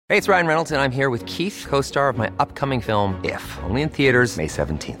Hey, it's Ryan Reynolds, and I'm here with Keith, co-star of my upcoming film, If, only in theaters May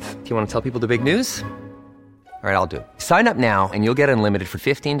 17th. Do you want to tell people the big news? All right, I'll do it. Sign up now and you'll get unlimited for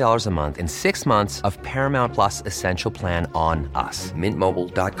 $15 a month and 6 months of Paramount Plus Essential Plan on us.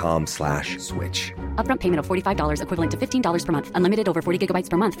 MintMobile.com/switch. Upfront payment of $45 equivalent to $15 per month. Unlimited over 40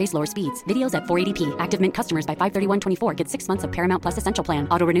 gigabytes per month. Face lower speeds. Videos at 480p. Active Mint customers by 531.24 get 6 months of Paramount Plus Essential Plan.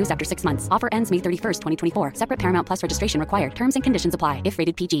 Auto renews after 6 months. Offer ends May 31st, 2024. Separate Paramount Plus registration required. Terms and conditions apply if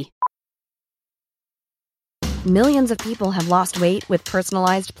rated PG. Millions of people have lost weight with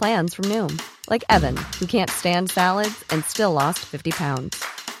personalized plans from Noom. Like Evan, who can't stand salads and still lost 50 pounds.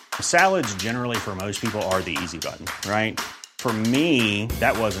 Salads generally for most people are the easy button, right? For me,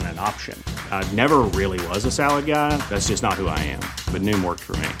 that wasn't an option. I never really was a salad guy. That's just not who I am. But Noom worked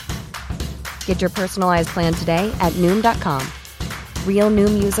for me. Get your personalized plan today at Noom.com. Real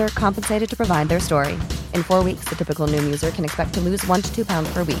Noom user compensated to provide their story. In 4 weeks, the typical Noom user can expect to lose 1 to 2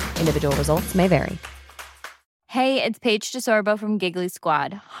 pounds per week. Individual results may vary. Hey, it's Paige DeSorbo from Giggly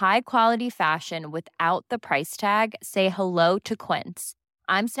Squad. High quality fashion without the price tag. Say hello to Quince.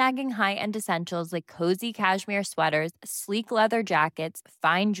 I'm snagging high-end essentials like cozy cashmere sweaters, sleek leather jackets,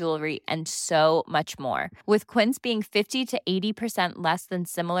 fine jewelry, and so much more. With Quince being 50 to 80% less than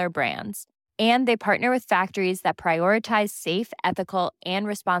similar brands. And they partner with factories that prioritize safe, ethical, and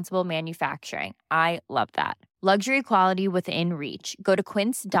responsible manufacturing. I love that. Luxury quality within reach. Go to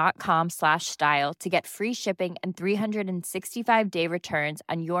quince.com/style to get free shipping and 365-day returns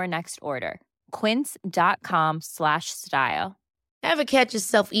on your next order. Quince.com/style. Ever catch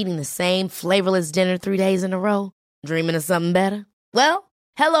yourself eating the same flavorless dinner 3 days in a row? Dreaming of something better? Well,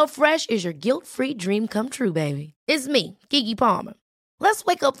 HelloFresh is your guilt-free dream come true, baby. It's me, Keke Palmer. Let's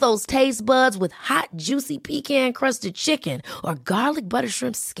wake up those taste buds with hot, juicy pecan-crusted chicken or garlic butter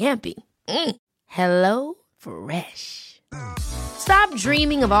shrimp scampi. Hello Fresh. Stop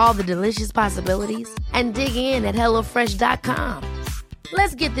dreaming of all the delicious possibilities and dig in at HelloFresh.com.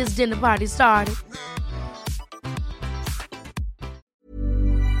 Let's get this dinner party started.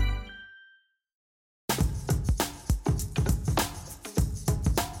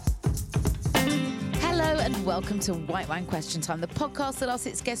 Welcome to White Wine Question Time, the podcast that asks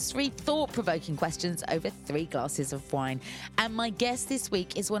its guests 3 thought-provoking questions over 3 glasses of wine. And my guest this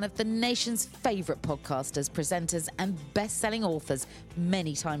week is one of the nation's favourite podcasters, presenters and best-selling authors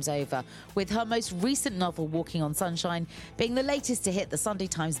many times over, with her most recent novel, Walking on Sunshine, being the latest to hit the Sunday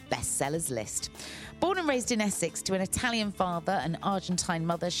Times bestsellers list. Born and raised in Essex to an Italian father and Argentine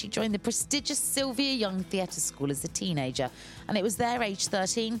mother, she joined the prestigious Sylvia Young Theatre School as a teenager. And it was there, aged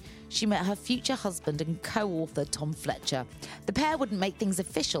 13, she met her future husband and co-author, Tom Fletcher. The pair wouldn't make things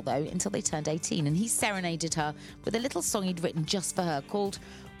official, though, until they turned 18, and he serenaded her with a little song he'd written just for her called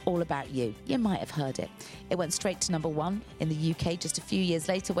All About You. You might have heard it. It went straight to number 1 in the UK just a few years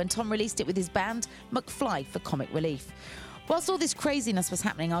later when Tom released it with his band, McFly, for comic relief. Whilst all this craziness was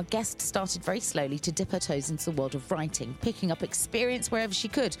happening, our guest started very slowly to dip her toes into the world of writing, picking up experience wherever she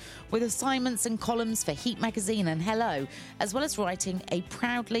could, with assignments and columns for Heat magazine and Hello, as well as writing a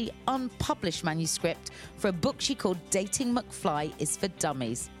proudly unpublished manuscript for a book she called Dating McFly is for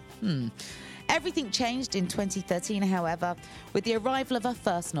Dummies. Everything changed in 2013, however, with the arrival of her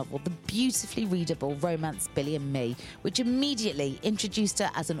first novel, the beautifully readable romance Billy and Me, which immediately introduced her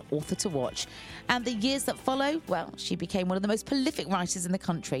as an author to watch. And the years that follow, well, she became one of the most prolific writers in the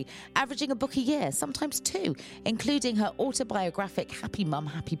country, averaging a book a year, sometimes 2, including her autobiographic Happy Mum,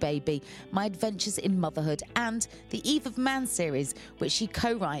 Happy Baby, My Adventures in Motherhood, and the Eve of Man series, which she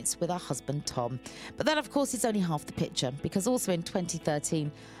co-writes with her husband Tom. But that, of course, is only half the picture, because also in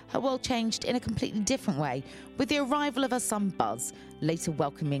 2013, her world changed in a completely different way with the arrival of her son Buzz, later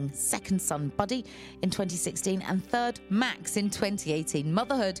welcoming second son Buddy in 2016 and third Max in 2018.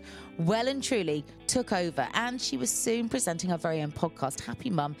 Motherhood well and truly took over, and she was soon presenting her very own podcast, Happy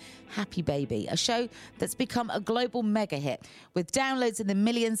Mum, Happy Baby, a show that's become a global mega hit with downloads in the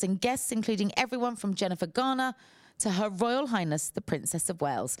millions and guests including everyone from Jennifer Garner to Her Royal Highness, the Princess of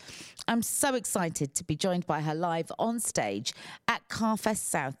Wales. I'm so excited to be joined by her live on stage at Carfest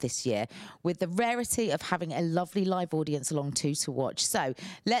South this year, with the rarity of having a lovely live audience along too to watch. So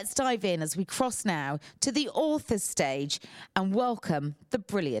let's dive in as we cross now to the author's stage and welcome the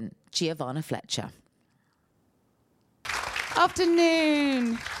brilliant Giovanna Fletcher.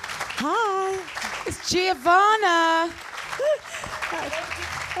 Afternoon. Hi, it's Giovanna.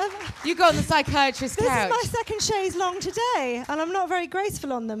 You go on the psychiatrist's couch. This is my second chaise longue today, and I'm not very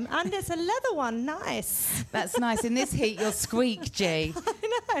graceful on them. And it's a leather one. Nice. That's nice. In this heat, you'll squeak, G. I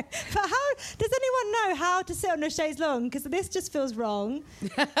know. But how does anyone know how to sit on a chaise longue? Because this just feels wrong.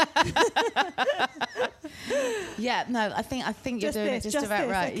 Yeah, no, I think you're doing it just about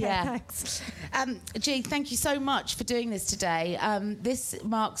right. Okay, yeah. Thanks. G, thank you so much for doing this today. This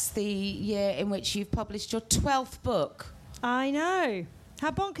marks the year in which you've published your 12th book. I know. How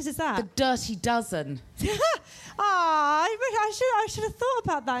bonkers is that? The Dirty Dozen. I should have thought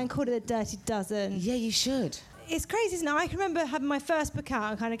about that and called it a Dirty Dozen. Yeah, you should. It's crazy, isn't it? I can remember having my first book out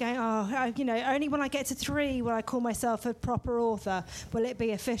and kind of going, only when I get to 3 will I call myself a proper author. Will it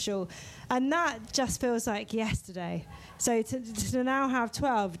be official? And that just feels like yesterday. So to now have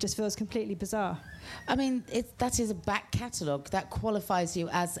 12 just feels completely bizarre. I mean, that is a back catalogue. That qualifies you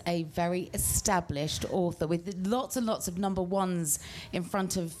as a very established author with lots and lots of number ones in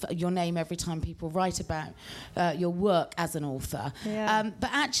front of your name every time people write about your work as an author. Yeah. But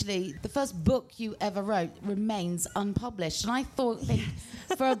actually, the first book you ever wrote remains unpublished. And I think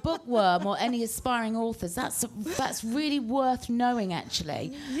for a bookworm or any aspiring authors, that's really worth knowing,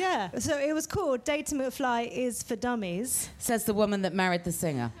 actually. Yeah. So it was called Dating McFly is for Dummies. Says the woman that married the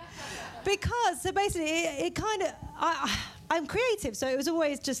singer. Because, so basically, it kind of... I'm creative, so it was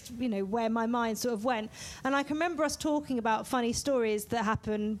always just, where my mind sort of went. And I can remember us talking about funny stories that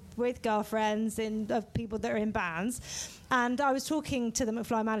happen with girlfriends of people that are in bands. And I was talking to the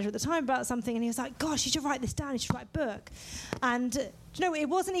McFly manager at the time about something, and he was like, gosh, you should write this down, you should write a book. And, it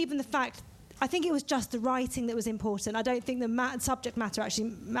wasn't even the fact... I think it was just the writing that was important. I don't think the subject matter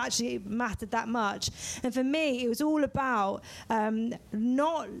actually mattered that much. And for me, it was all about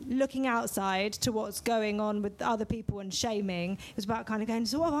not looking outside to what's going on with other people and shaming. It was about kind of going,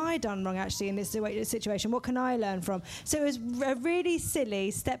 so what have I done wrong actually in this situation? What can I learn from? So it was a really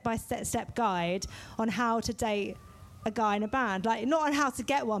silly step-by-step guide on how to date a guy in a band, like not on how to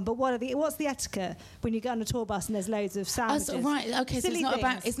get one, but what's the etiquette when you get on a tour bus and there's loads of sandwiches. Oh, right, okay, Silly so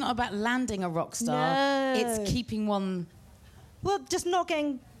it's not about landing a rock star. No. It's keeping one. Well, just not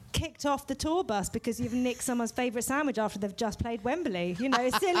getting kicked off the tour bus because you've nicked someone's favourite sandwich after they've just played Wembley.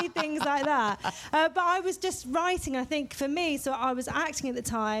 Silly things like that. But I was just writing, I think, for me, so I was acting at the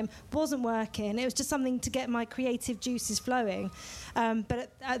time, wasn't working. It was just something to get my creative juices flowing.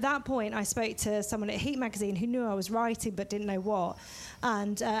 But at that point, I spoke to someone at Heat magazine who knew I was writing but didn't know what.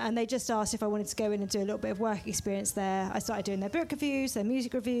 And they just asked if I wanted to go in and do a little bit of work experience there. I started doing their book reviews, their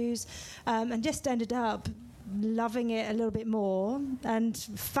music reviews, and just ended up loving it a little bit more and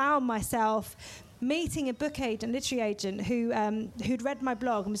found myself meeting a book agent, literary agent, who'd read my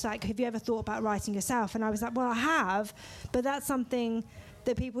blog and was like, have you ever thought about writing yourself? And I was like, well, I have, but that's something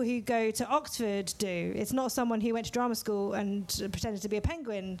that people who go to Oxford do. It's not someone who went to drama school and pretended to be a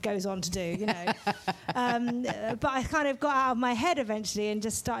penguin goes on to do, But I kind of got out of my head eventually and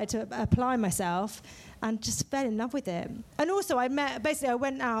just started to apply myself and just fell in love with it. And also I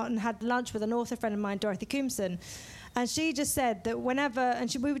went out and had lunch with an author friend of mine, Dorothy Coombson, and she just said that we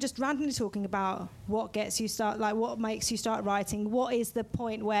were just randomly talking about what makes you start writing, what is the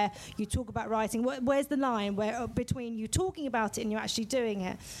point where you talk about writing, where's the line between you talking about it and you actually doing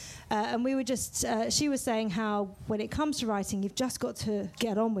it. And we were just, she was saying how when it comes to writing, you've just got to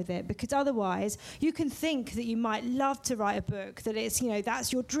get on with it, because otherwise you can think that you might love to write a book, that it's,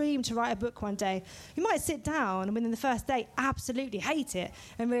 that's your dream to write a book one day. You might sit down and within the first day absolutely hate it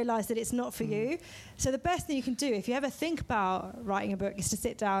and realise that it's not for you. So the best thing you can do if you ever think about writing a book is to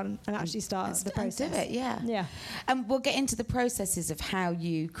sit down and actually start the process. Do it, yeah. Yeah. And we'll get into the processes of how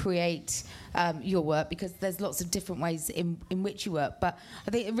you create your work, because there's lots of different ways in which you work. But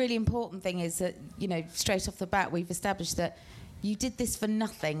I think a really important thing is that, straight off the bat, we've established that you did this for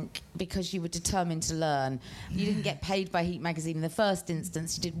nothing because you were determined to learn. You didn't get paid by Heat magazine in the first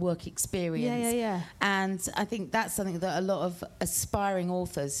instance. You did work experience. Yeah. And I think that's something that a lot of aspiring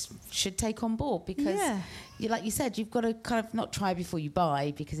authors should take on board, because, like you said, you've got to kind of not try before you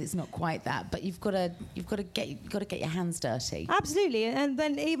buy, because it's not quite that. But you've got to get your hands dirty. Absolutely. And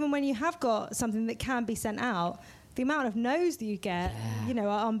then even when you have got something that can be sent out, the amount of no's that you get,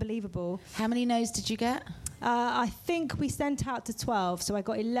 are unbelievable. How many no's did you get? I think we sent out to 12, so I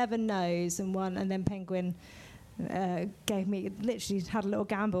got 11 no's and then Penguin gave me, literally had a little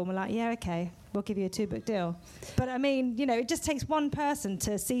gamble and we're like, yeah, okay. we'll give you a 2-book deal. But I mean, you know, it just takes one person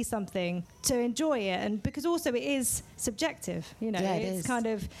to see something, to enjoy it, and because also it is subjective, you know, it's kind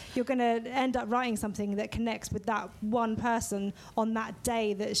of, you're going to end up writing something that connects with that one person on that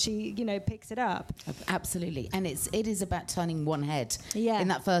day that she, you know, picks it up. Absolutely. And it is about turning one head in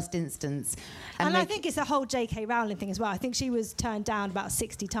that first instance. And I think it's a whole J.K. Rowling thing as well. I think she was turned down about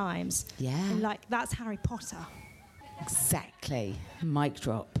 60 times. Yeah. And like, that's Harry Potter. Exactly. Mic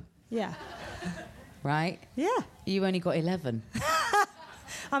drop. Yeah. Right? Yeah. You only got 11.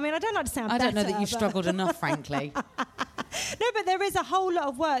 I mean, I don't like to sound I better, don't know that you've struggled enough, frankly. No, but there is a whole lot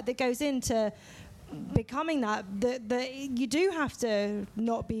of work that goes into becoming that you do have to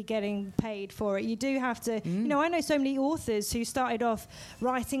not be getting paid for it. You do have to, you know, I know so many authors who started off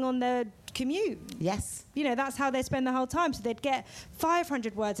writing on their commute. Yes. You know, that's how they spend the whole time. So they'd get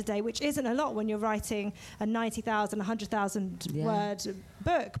 500 words a day, which isn't a lot when you're writing a 90,000, 100,000 word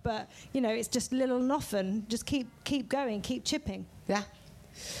book. But, you know, it's just little and often. Just keep going, keep chipping. Yeah.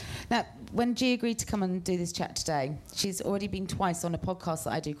 Now, when G agreed to come and do this chat today, she's already been twice on a podcast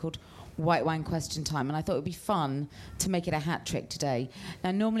that I do called White Wine Question Time, and I thought it would be fun to make it a hat trick today.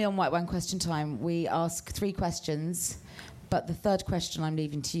 Now, normally on White Wine Question Time, we ask 3 questions, but the third question I'm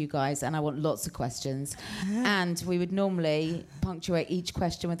leaving to you guys, and I want lots of questions. And we would normally punctuate each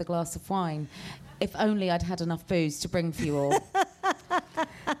question with a glass of wine. If only I'd had enough booze to bring for you all.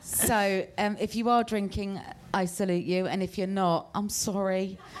 So if you are drinking, I salute you, and if you're not, I'm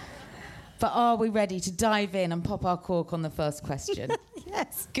sorry. But are we ready to dive in and pop our cork on the first question?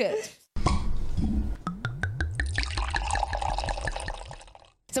 Yes. Good.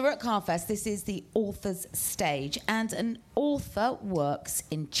 So we're at Carfest. This is the author's stage, and an author works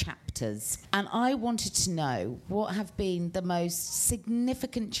in chapters. And I wanted to know what have been the most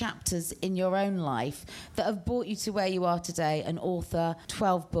significant chapters in your own life that have brought you to where you are today, an author,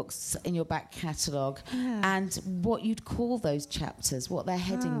 12 books in your back catalogue, and what you'd call those chapters, what their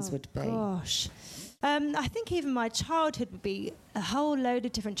headings would be. Gosh. I think even my childhood would be a whole load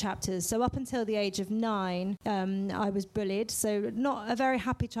of different chapters. So up until the age of 9, I was bullied. So not a very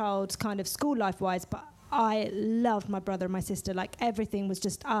happy child kind of school life-wise, but I loved my brother and my sister. Like, everything was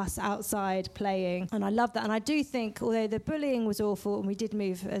just us outside playing. And I loved that. And I do think, although the bullying was awful and we did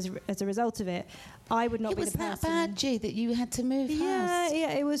move as a result of it, I would not be the person. It was that bad, G, that you had to move house.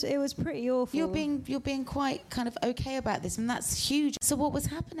 Yeah, it was pretty awful. You're being quite kind of okay about this, and that's huge. So what was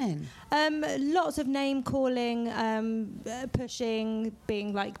happening? Lots of name calling, pushing,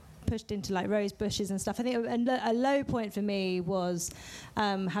 being like pushed into like rose bushes and stuff. I think a low point for me was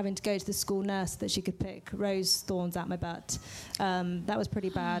having to go to the school nurse that she could pick rose thorns out my butt. That was pretty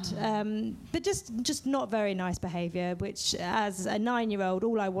bad. But just not very nice behaviour, which as a 9-year-old,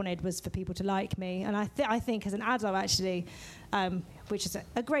 all I wanted was for people to like me. And I think as an adult, actually, which is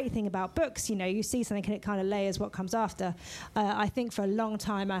a great thing about books, you know, you see something and it kind of layers what comes after. I think for a long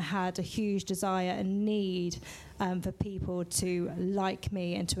time I had a huge desire and need for people to like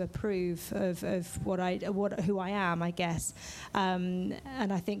me and to approve of who I am, I guess. And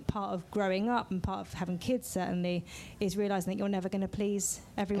I think part of growing up and part of having kids certainly is realising that you're never going to please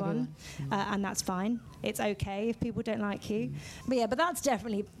everyone. And that's fine. It's okay if people don't like you. But that's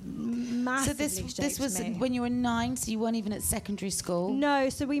definitely massively So this was when you were 9, so you weren't even at secondary school? No,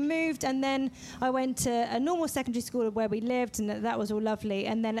 so we moved and then I went to a normal secondary school where we lived, and that was all lovely.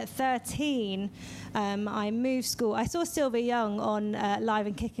 And then at 13, I moved school. I saw Sylvia Young on Live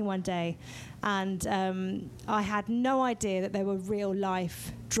and Kicking one day, and I had no idea that there were real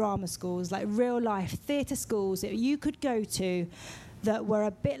life drama schools, like real life theatre schools that you could go to that were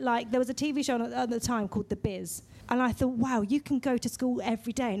a bit like, there was a TV show at the time called The Biz. And I thought, wow, you can go to school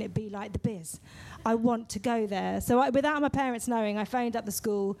every day and it'd be like The Biz. I want to go there. So without my parents knowing, I phoned up the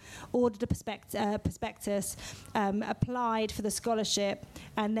school, ordered a prospectus, applied for the scholarship,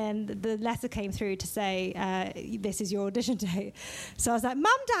 and then the letter came through to say, this is your audition date. So I was like,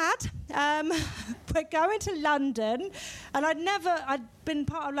 Mum, Dad, we're going to London. And I'd been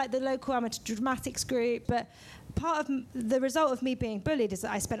part of like the local amateur dramatics group, but part of the result of me being bullied is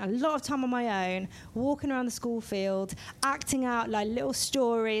that I spent a lot of time on my own, walking around the school field, acting out like little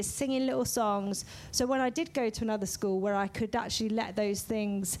stories, singing little songs. So when I did go to another school where I could actually let those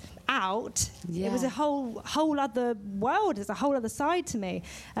things out, it was a whole other world. There's a whole other side to me.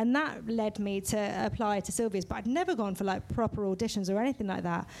 And that led me to apply to Sylvia's. But I'd never gone for like proper auditions or anything like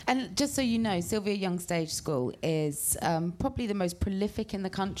that. And just so you know, Sylvia Young Stage School is probably the most prolific in the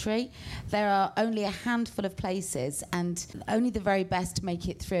country. There are only a handful of places places, and only the very best make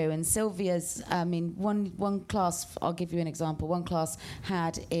it through. And Sylvia's, I mean, one class, I'll give you an example. One class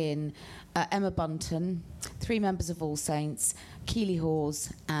had in Emma Bunton, 3 members of All Saints, Keely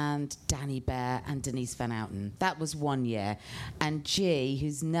Hawes and Danny Bear and Denise Van Outen. That was 1 year. And G,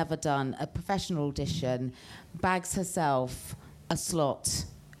 who's never done a professional audition, bags herself a slot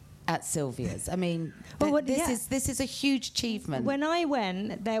at Sylvia's. I mean, this is a huge achievement. When I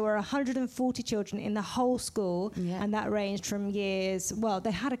went, there were 140 children in the whole school, and that ranged from years, well,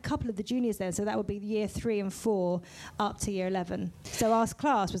 they had a couple of the juniors there, so that would be year 3 and 4 up to year 11. So our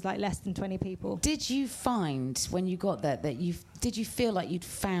class was like less than 20 people. Did you find, when you got there, that did you feel like you'd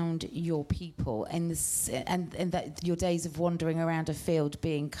found your people in this, and that your days of wandering around a field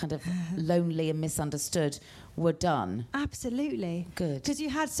being kind of lonely and misunderstood were done? Absolutely. Good. Because you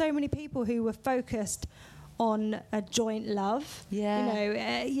had so many people who were focused on a joint love.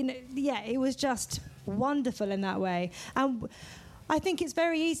 Yeah. It was just wonderful in that way. And I think it's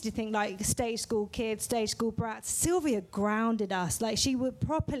very easy to think like stage school kids, stage school brats. Sylvia grounded us. Like, she would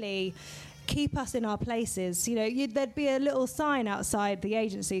properly keep us in our places. There'd be a little sign outside the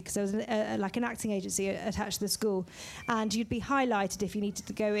agency, because there was like an acting agency attached to the school, and you'd be highlighted if you needed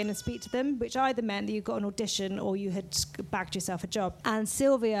to go in and speak to them, which either meant that you got an audition or you had bagged yourself a job. And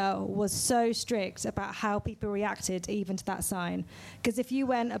Sylvia was so strict about how people reacted even to that sign, because if you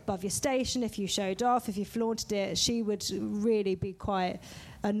went above your station, if you showed off, if you flaunted it, she would really be quite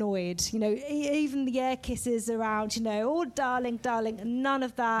annoyed. Even the air kisses around, oh, darling, none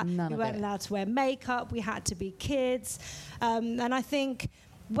of that. We weren't allowed to wear makeup. We had to be kids. And I think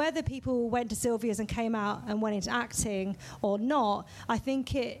whether people went to Sylvia's and came out and went into acting or not, I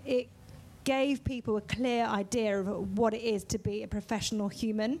think it gave people a clear idea of what it is to be a professional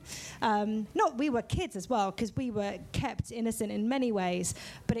human. We were kids as well, because we were kept innocent in many ways,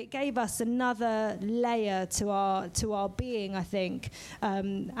 but it gave us another layer to our being, I think,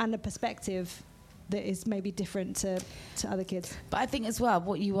 and a perspective that is maybe different to other kids. But I think as well,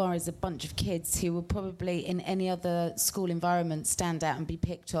 what you are is a bunch of kids who would probably in any other school environment stand out and be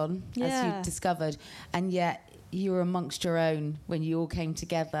picked on, as you've discovered, and yet you were amongst your own when you all came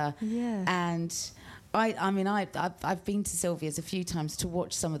together. Yeah. And I've been to Sylvia's a few times to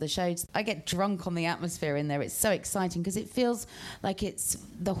watch some of the shows. I get drunk on the atmosphere in there. It's so exciting because it feels like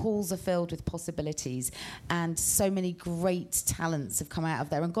the halls are filled with possibilities, and so many great talents have come out of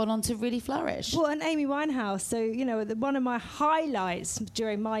there and gone on to really flourish. Well, and Amy Winehouse, so, one of my highlights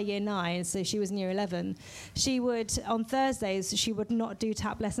during my year 9, so she was in year 11, she would, on Thursdays, she would not do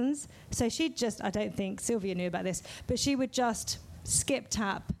tap lessons. So she'd just, I don't think Sylvia knew about this, but she would just skip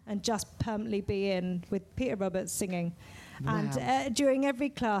tap and just permanently be in with Peter Roberts singing. Wow. And during every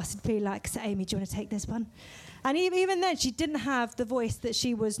class it'd be like, so Amy, do you want to take this one? And even then, she didn't have the voice that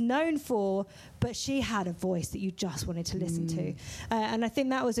she was known for, but she had a voice that you just wanted to listen to. And I think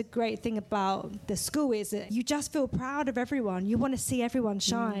that was a great thing about the school, is that you just feel proud of everyone. You want to see everyone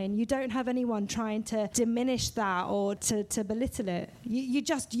shine. You don't have anyone trying to diminish that or to belittle it. You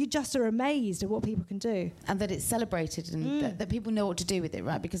just are amazed at what people can do. And that it's celebrated, and that people know what to do with it,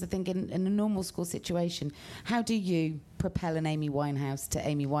 right? Because I think in a normal school situation, how do you propel an Amy Winehouse to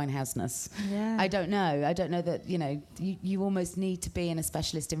Amy Winehouseness? Yeah. I don't know that, you almost need to be in a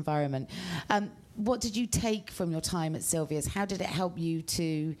specialist environment. What did you take from your time at Sylvia's? How did it help you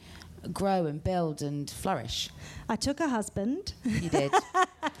to grow and build and flourish? I took a husband. You did.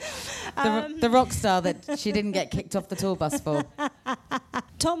 The rock star that she didn't get kicked off the tour bus for.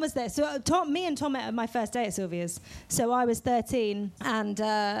 Tom was there. So me and Tom met at my first day at Sylvia's. So I was 13, and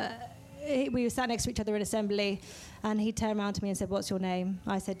we were sat next to each other in assembly, and he turned around to me and said, "What's your name?"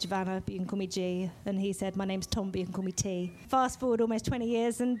 I said, "Giovanna, but you can call me G." And he said, "My name's Tom, but you can call me T." Fast forward almost 20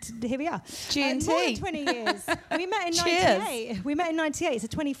 years, and here we are. G and T. More than 20 years. We met in 98. We met in 98, so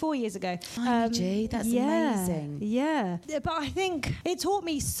 24 years ago. G, that's amazing. Yeah. But I think it taught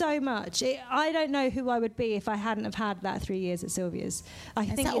me so much. I don't know who I would be if I hadn't have had that 3 years at Sylvia's.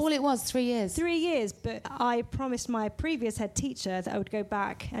 Is that all it was, 3 years? 3 years, but I promised my previous head teacher that I would go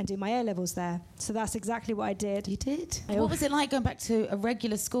back and do my A-levels there. So that's exactly what I did. You did? What was it like going back to a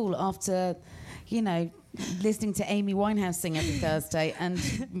regular school after, listening to Amy Winehouse sing every Thursday and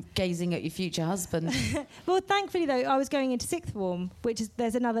gazing at your future husband? Well, thankfully, though, I was going into sixth form,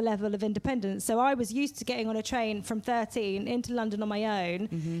 there's another level of independence. So I was used to getting on a train from 13 into London on my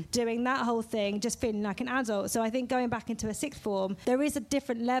own, doing that whole thing, just feeling like an adult. So I think going back into a sixth form, there is a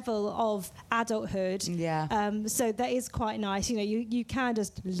different level of adulthood. Yeah. So that is quite nice. You can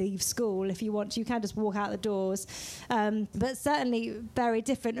just leave school if you want to. You can just walk out the doors. But certainly very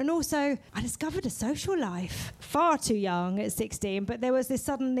different. And also, I discovered a social life. Far too young at 16, but there was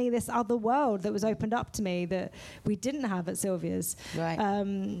suddenly this other world that was opened up to me that we didn't have at Sylvia's, Right.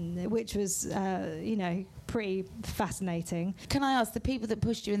 which was, pretty fascinating. Can I ask, the people that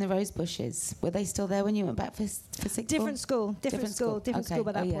pushed you in the rose bushes, were they still there when you went back for sixth form? Different school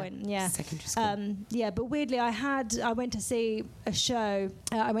by that point. Yeah, secondary school. But weirdly, I went to see a show.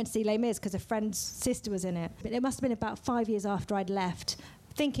 I went to see Les Mis because a friend's sister was in it. But it must have been about 5 years after I'd left,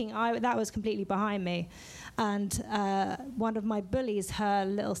 thinking that was completely behind me. And one of my bullies, her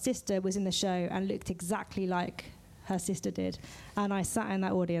little sister, was in the show and looked exactly like her sister did, and I sat in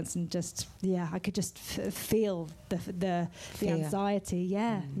that audience and I could just feel the anxiety.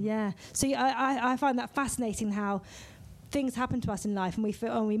 Yeah. So I find that fascinating, how things happen to us in life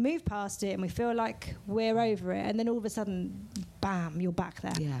and we move past it and we feel like we're over it, and then all of a sudden, bam, you're back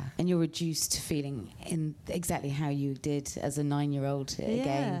there. Yeah, and you're reduced to feeling in exactly how you did as a 9-year-old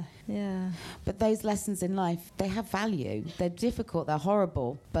again. Yeah. But those lessons in life, they have value. They're difficult, they're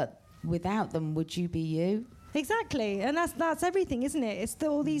horrible, but without them, would you be you? Exactly, and that's everything, isn't it? It's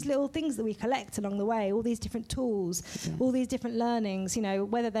all these little things that we collect along the way, all these different tools, all these different learnings,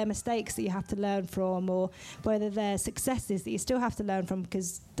 whether they're mistakes that you have to learn from or whether they're successes that you still have to learn from,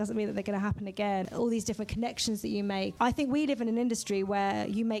 because it doesn't mean that they're going to happen again. All these different connections that you make. I think we live in an industry where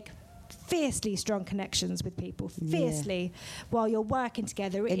you make fiercely strong connections with people, while you're working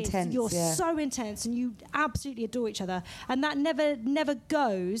together. You're so intense and you absolutely adore each other, and that never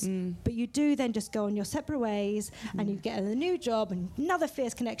goes, but you do then just go on your separate ways and you get a new job and another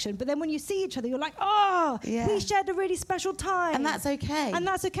fierce connection. But then when you see each other, you're like, we shared a really special time, and that's okay. And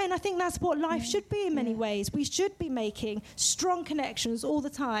I think that's what life should be in many ways. We should be making strong connections all the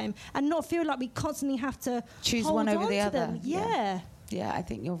time and not feel like we constantly have to choose hold one over on the to other. them. Yeah, I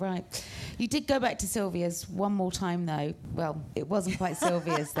think you're right. You did go back to Sylvia's one more time, though. Well, it wasn't quite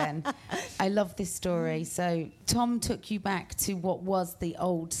Sylvia's then. I love this story. So Tom took you back to what was the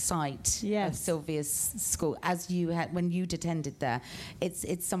old site of Sylvia's school, when you'd attended there.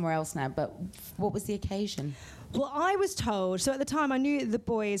 It's somewhere else now, but what was the occasion? Well, I was told, so at the time I knew the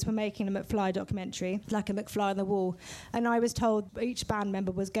boys were making a McFly documentary, like a McFly on the Wall, and I was told each band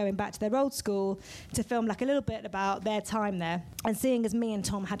member was going back to their old school to film like a little bit about their time there. And seeing as me and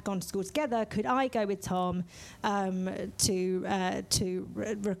Tom had gone to school together, could I go with Tom to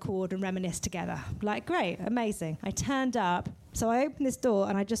record and reminisce together? Like, great, amazing. I turned up. So I opened this door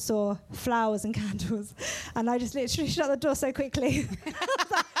and I just saw flowers and candles, and I just literally shut the door so quickly. I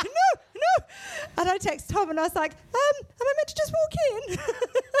was like, no! And I texted Tom and I was like, am I meant to just walk in?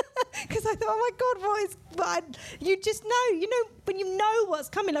 Because I thought, oh my God, you just know, when you know what's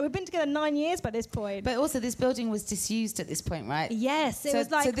coming. Like, we've been together 9 years by this point. But also this building was disused at this point, right? Yes, it was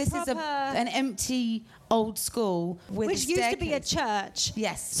like so this is an empty old school with which used to be a church.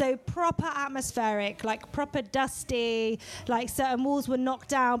 Yes. So proper atmospheric, like proper dusty, like certain walls were knocked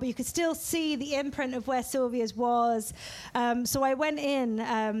down, but you could still see the imprint of where Sylvia's was. So I went in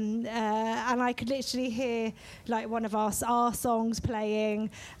and I could literally hear like one of our songs playing,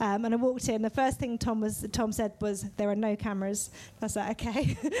 and I walked in. The first thing Tom said was, "There are no cameras." I was like,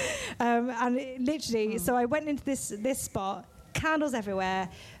 okay. And it literally, so I went into this spot, candles everywhere,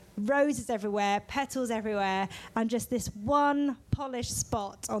 roses everywhere, petals everywhere, and just this one polished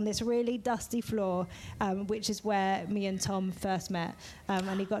spot on this really dusty floor, which is where me and Tom first met.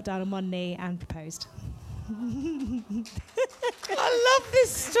 And he got down on one knee and proposed. I love this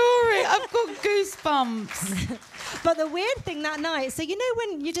story. I've got goosebumps. But the weird thing that night, so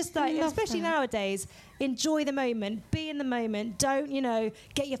when you just like, especially nowadays, enjoy the moment, be in the moment. Don't,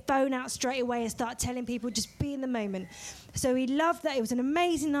 get your phone out straight away and start telling people, just be in the moment. So he loved that. It was an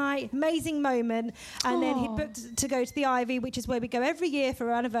amazing night, amazing moment. And then he booked to go to the Ivy, which is where we go every year for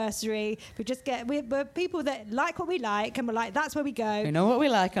our anniversary. We're people that like what we like, and we're like, that's where we go. We know what we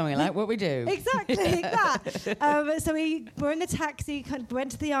like and we like what we do. Exactly, like that. So we were in the taxi,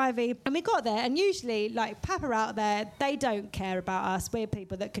 went to the Ivy, and we got there. And usually, like, Papa out there, they don't care about us. We're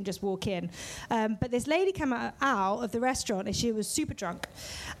people that can just walk in. But this lady came out of the restaurant, and she was super drunk.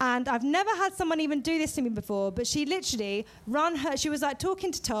 And I've never had someone even do this to me before, but she literally she was like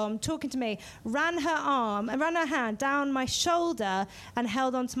talking to Tom, talking to me, ran her hand down my shoulder and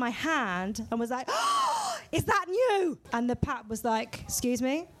held onto my hand and was like, "Oh, is that you?" And the Pat was like, "Excuse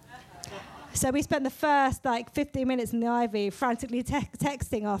me?" So we spent the first 15 minutes in the Ivy frantically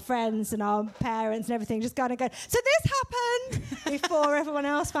texting our friends and our parents and everything, just going, so this happened, before everyone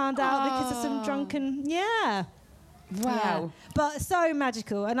else found out because of some drunken, Wow. Yeah. But so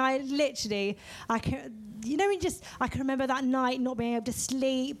magical. And I can remember that night not being able to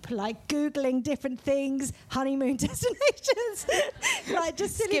sleep, like Googling different things, honeymoon destinations. Like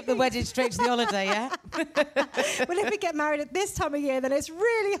just skip the wedding straight to the holiday, yeah? Well, if we get married at this time of year, then it's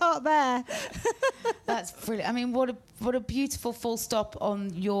really hot there. That's brilliant. I mean, what a beautiful full stop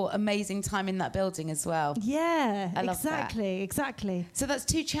on your amazing time in that building as well. Yeah, I love that. Exactly. So that's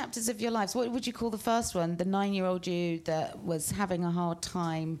 2 chapters of your lives. What would you call the first one? The 9-year-old you that was having a hard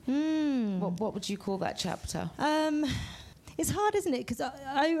time. What would you call that chapter? It's hard, isn't it? Because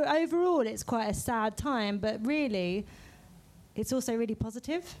overall it's quite a sad time, but really it's also really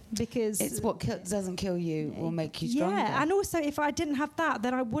positive because... It's what doesn't kill you will make you stronger. Yeah, and also if I didn't have that,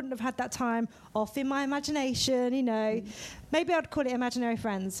 then I wouldn't have had that time off in my imagination, you know. Maybe I'd call it imaginary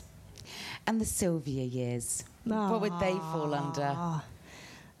friends. And the Sylvia years, what would they fall under?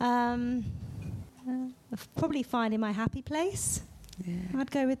 Probably finding my happy place. Yeah. I'd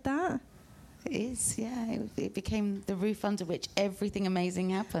go with that. It is, yeah. It became the roof under which everything amazing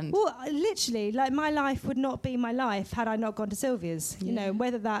happened. Well, literally, like my life would not be my life had I not gone to Sylvia's. Yeah. You know,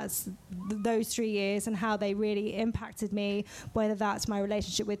 whether that's those 3 years and how they really impacted me, whether that's my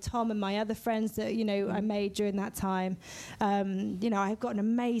relationship with Tom and my other friends that, you know, I made during that time. You know, I've got an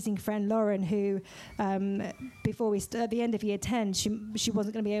amazing friend, Lauren, who before at the end of year 10, she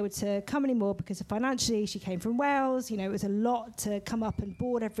wasn't going to be able to come anymore because of financially. She came from Wales. You know, it was a lot to come up and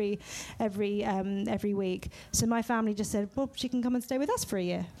board every week. So my family just said, well, she can come and stay with us for a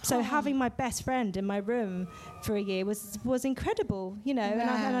year. So having my best friend in my room for a year was incredible, you know.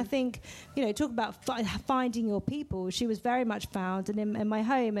 Yeah. And I think, you know, talk about finding your people. She was very much found and in my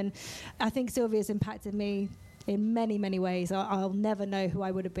home. And I think Sylvia's impacted me in many, many ways. I'll never know who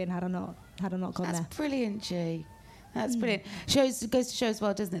I would have been had I not gone there. That's brilliant, G. That's brilliant. Goes to show as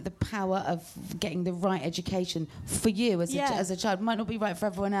well, doesn't it, the power of getting the right education for you as a child. Might not be right for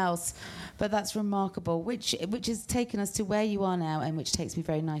everyone else, but that's remarkable, which has taken us to where you are now, and which takes me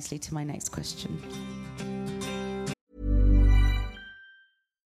very nicely to my next question.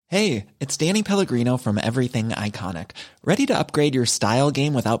 Hey, it's Danny Pellegrino from Everything Iconic. Ready to upgrade your style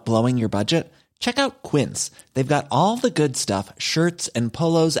game without blowing your budget? Check out Quince. They've got all the good stuff, shirts and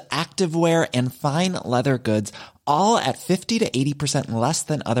polos, activewear, and fine leather goods, all at 50 to 80% less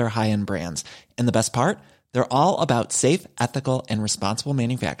than other high-end brands. And the best part? They're all about safe, ethical, and responsible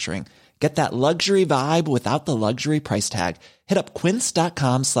manufacturing. Get that luxury vibe without the luxury price tag. Hit up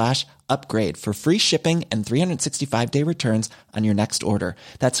quince.com/upgrade for free shipping and 365-day returns on your next order.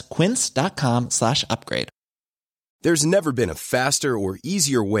 That's quince.com/upgrade. There's never been a faster or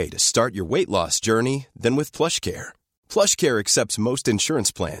easier way to start your weight loss journey than with PlushCare. PlushCare accepts most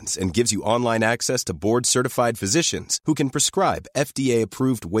insurance plans and gives you online access to board-certified physicians who can prescribe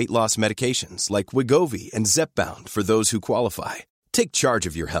FDA-approved weight loss medications like Wegovy and Zepbound for those who qualify. Take charge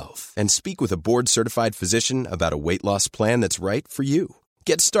of your health and speak with a board-certified physician about a weight loss plan that's right for you.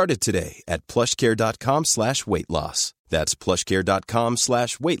 Get started today at plushcare.com/weight-loss. That's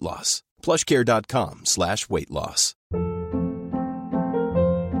plushcare.com/weight-loss. plushcare.com/weight-loss.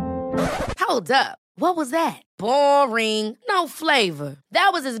 Hold up. What was that? Boring. No flavor.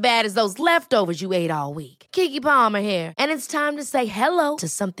 That was as bad as those leftovers you ate all week. Keke Palmer here. And it's time to say hello to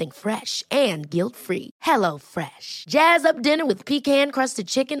something fresh and guilt-free. Hello Fresh. Jazz up dinner with pecan-crusted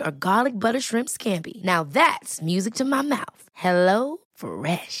chicken or garlic butter shrimp scampi. Now that's music to my mouth. Hello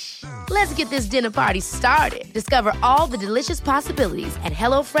Fresh. Let's get this dinner party started. Discover all the delicious possibilities at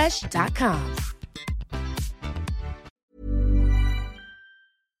HelloFresh.com.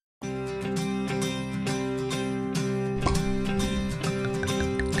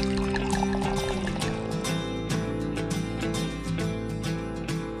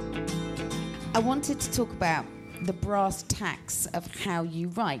 I wanted to talk about the brass tacks of how you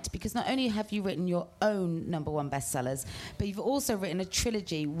write, because not only have you written your own #1 bestsellers, but you've also written a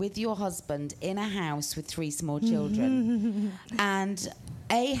trilogy with your husband in a house with 3 small children. And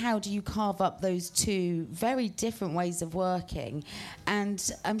how do you carve up those 2 very different ways of working? And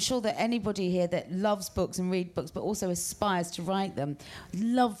I'm sure that anybody here that loves books and read books but also aspires to write them,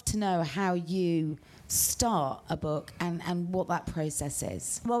 love to know how you start a book and what that process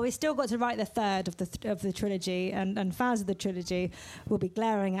is. Well, we've still got to write the third of the trilogy, and fans of the trilogy will be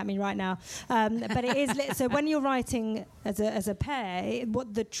glaring at me right now. But it is so when you're writing as a pair,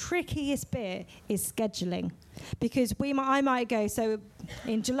 what the trickiest bit is scheduling, because I might go, so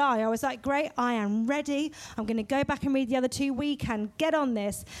in July. I was like, great, I am ready. I'm going to go back and read the other 2. We can get on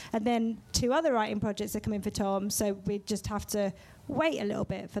this. And then 2 other writing projects are coming for Tom, so we just have to wait a little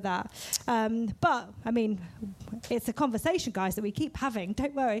bit for that. But, I mean, it's a conversation, guys, that we keep having.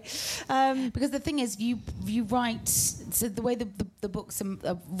 Don't worry. Because the thing is, you write, so the way the books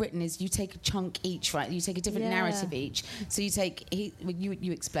are written is you take a chunk each, right? You take a different narrative each. So you take,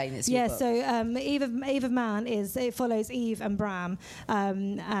 you explain this. Yeah, so Eve of Man it follows Eve and Bram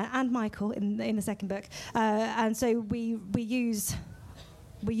and Michael in the second book. And so we use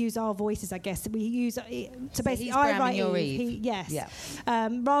our voices, I guess. We use so basically I write Eve.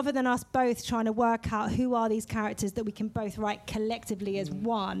 Rather than us both trying to work out who are these characters that we can both write collectively as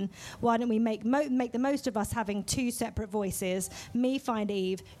one, why don't we make the most of us having 2 separate voices? Me find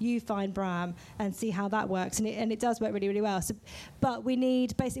Eve, you find Bram, and see how that works. And it does work really, really well. So, but we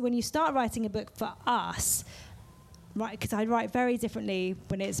need basically when you start writing a book for us, right? Because I write very differently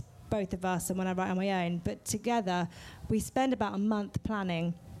when it's both of us and when I write on my own, but together we spend about a month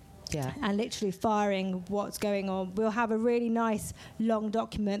planning and literally firing what's going on. We'll have a really nice long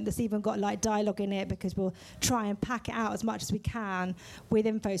document that's even got like dialogue in it, because we'll try and pack it out as much as we can with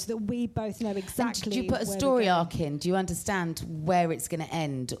info so that we both know exactly. And do you put a story arc in? Do you understand where it's going to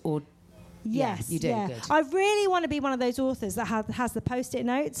end, or Yes, you do. Yeah. Good. I really want to be one of those authors that has the post-it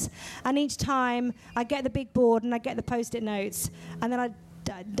notes, and each time I get the big board and I get the post-it notes, and then I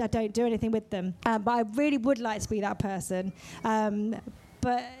don't do anything with them. But I really would like to be that person.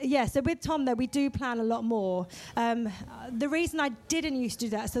 But yeah, so with Tom, though, we do plan a lot more. The reason I didn't used to do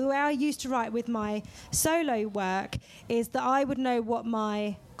that, so the way I used to write with my solo work is that I would know what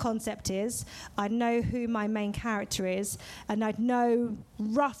my concept is, I'd know who my main character is, and I'd know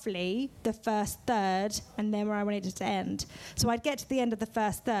roughly the first third and then where I wanted it to end. So I'd get to the end of the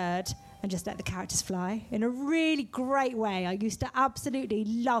first third and just let the characters fly in a really great way. I used to absolutely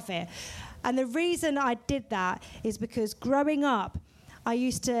love it. And the reason I did that is because growing up, I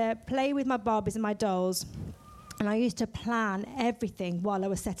used to play with my Barbies and my dolls, and I used to plan everything while I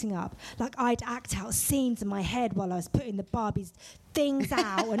was setting up. Like, I'd act out scenes in my head while I was putting the Barbies things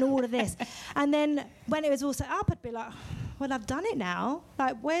out and all of this. And then when it was all set up, I'd be like, well, I've done it now.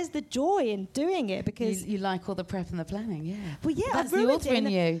 Like, where's the joy in doing it? Because you like all the prep and the planning, yeah. Well, yeah, that's I've ruined the author in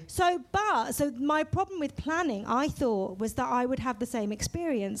you. So my problem with planning, I thought, was that I would have the same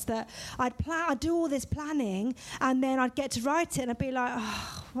experience, that I'd do all this planning, and then I'd get to write it, and I'd be like,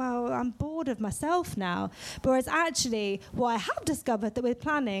 oh, well, I'm bored of myself now. But whereas actually, what I have discovered that with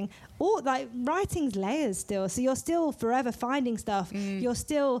planning, writing's layers still. So you're still forever finding stuff. You're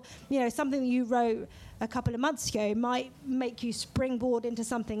still, something that you wrote a couple of months ago might make you springboard into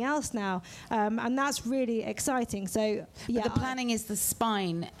something else now, and that's really exciting. So but the planning is the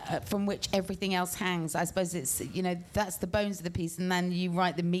spine from which everything else hangs. I suppose it's that's the bones of the piece, and then you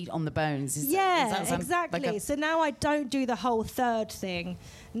write the meat on the bones. Exactly. Like so now I don't do the whole third thing.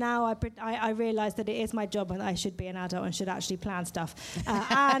 Now I realise that it is my job and I should be an adult and should actually plan stuff,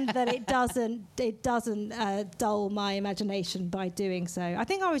 and that it doesn't dull my imagination by doing so. I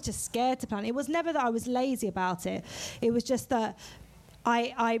think I was just scared to plan. It was never that I was lazy about it. It was just that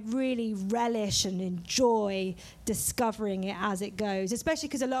I really relish and enjoy discovering it as it goes, especially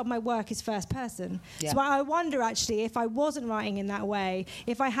because a lot of my work is first person. Yeah. So I wonder, actually, if I wasn't writing in that way,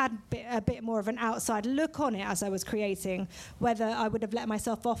 if I had a bit more of an outside look on it as I was creating, whether I would have let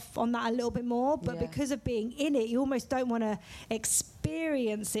myself off on that a little bit more. But because of being in it, you almost don't want to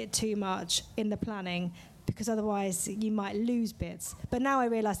experience it too much in the planning, because otherwise you might lose bits. But now I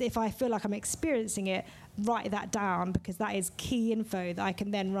realise that if I feel like I'm experiencing it, write that down, because that is key info that I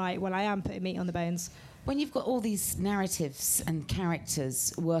can then write when I am putting meat on the bones. When you've got all these narratives and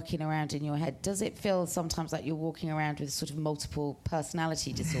characters working around in your head, does it feel sometimes like you're walking around with sort of multiple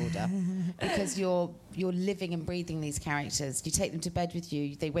personality disorder? Because you're living and breathing these characters. You take them to bed with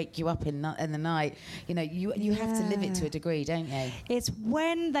you. They wake you up in the night. You have to live it to a degree, don't you? It's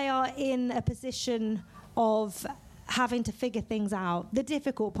when they are in a position of having to figure things out, the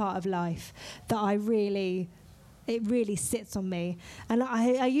difficult part of life, that it really sits on me. And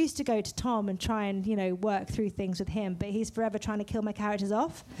I used to go to Tom and try and, work through things with him, but he's forever trying to kill my characters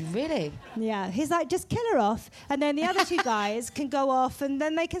off. Really? Yeah. He's like, just kill her off, and then the other 2 guys can go off, and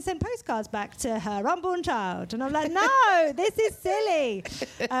then they can send postcards back to her unborn child. And I'm like, no, this is silly.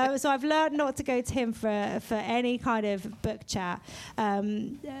 So I've learned not to go to him for any kind of book chat.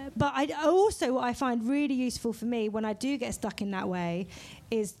 But what I find really useful for me when I do get stuck in that way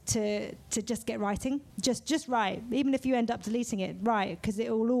is to just get writing. Just write. Even if you end up deleting it, write, because it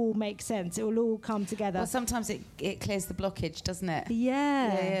will all make sense. It will all come together. Well, sometimes it clears the blockage, doesn't it?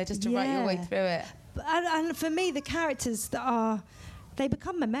 Yeah. Yeah, just to write your way through it. And for me, the characters that are they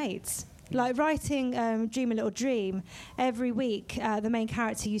become my mates. Like writing Dream a Little Dream, every week the main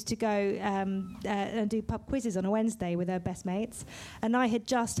character used to go and do pub quizzes on a Wednesday with her best mates. And I had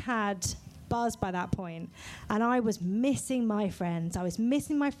just had Buzz by that point, and I was missing my friends.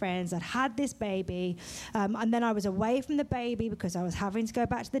 I'd had this baby, and then I was away from the baby because I was having to go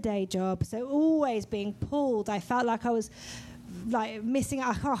back to the day job. So always being pulled. I felt like I was like missing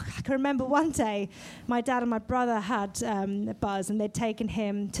out. I can remember one day my dad and my brother had Buzz, and they'd taken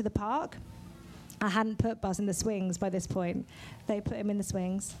him to the park. I hadn't put Buzz in the swings by this point. They put him in the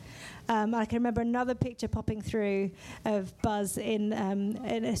swings. I can remember another picture popping through of Buzz in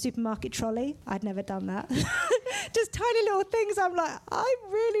a supermarket trolley. I'd never done that. Just tiny little things. I'm like, I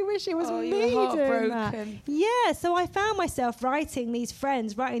really wish it was me doing that. Yeah, so I found myself writing these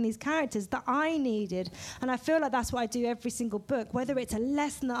characters that I needed. And I feel like that's what I do every single book. Whether it's a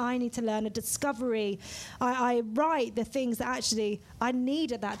lesson that I need to learn, a discovery, I write the things that actually I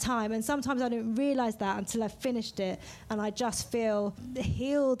need at that time. And sometimes I don't realise that until I've finished it. And I just feel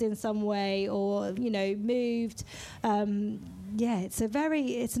healed in some way, or moved. It's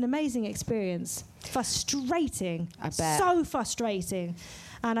an amazing experience. Frustrating. I bet. So frustrating.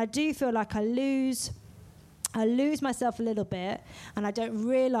 And I do feel like I lose myself a little bit, and I don't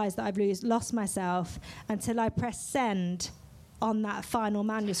realise that I've lost myself until I press send on that final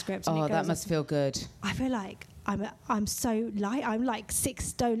manuscript. Oh, that must feel good. I feel like I'm so light. I'm like 6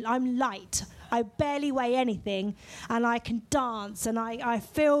 stone. I'm light. I barely weigh anything, and I can dance, and I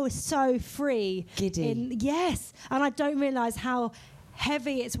feel so free. Giddy. Yes, and I don't realise how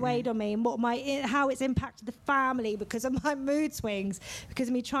heavy it's weighed on me, and how it's impacted the family because of my mood swings, because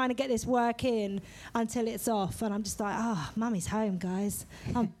of me trying to get this work in until it's off, and I'm just like, mummy's home, guys.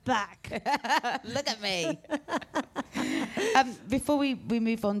 I'm back. Look at me. Before we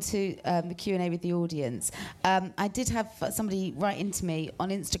move on to the Q&A with the audience, I did have somebody write into me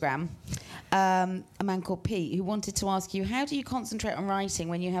on Instagram, a man called Pete, who wanted to ask you, how do you concentrate on writing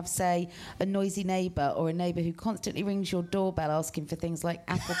when you have, say, a noisy neighbour or a neighbour who constantly rings your doorbell asking for things like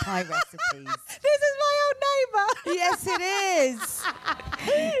apple pie recipes? This is my old neighbour. Yes, it is.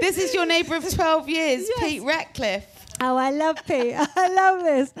 This is your neighbour of 12 years, yes. Pete Ratcliffe. Oh, I love Pete. I love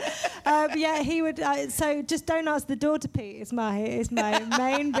this. Yeah, he would. So just don't answer the door to Pete. Is my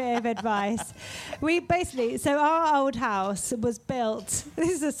main bit of advice. So our old house was built.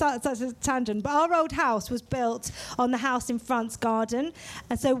 This is such a tangent, but our old house was built on the house in front's garden,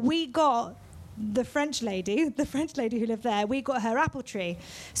 and so we got the French lady who lived there, we got her apple tree.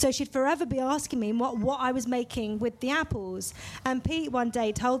 So she'd forever be asking me what I was making with the apples. And Pete one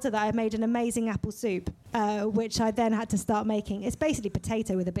day told her that I made an amazing apple soup, which I then had to start making. It's basically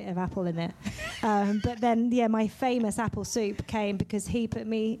potato with a bit of apple in it. But then, my famous apple soup came because he put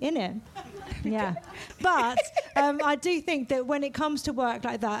me in it. Yeah. But I do think that when it comes to work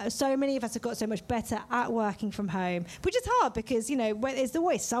like that, so many of us have got so much better at working from home, which is hard because, there's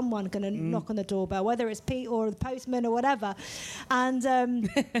always someone going to knock on the doorbell, whether it's Pete or the postman or whatever. And,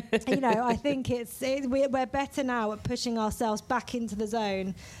 I think we're better now at pushing ourselves back into the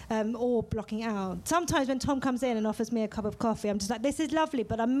zone or blocking out. Sometimes when Tom comes in and offers me a cup of coffee, I'm just like, this is lovely,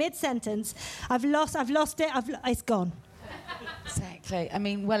 but I'm mid-sentence. I've lost it. It's gone. Exactly. I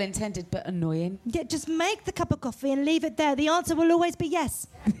mean, well intended but annoying. Yeah, just make the cup of coffee and leave it there. The answer will always be yes.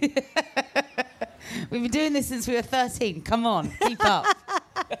 We've been doing this since we were 13. Come on, keep up.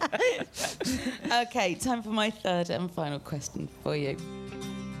 Okay, time for my third and final question for you.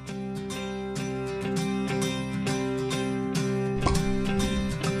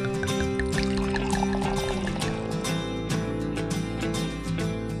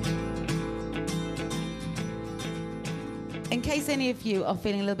 In case any of you are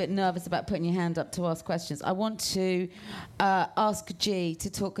feeling a little bit nervous about putting your hand up to ask questions, I want to ask G to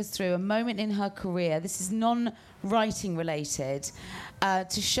talk us through a moment in her career, this is non-writing related,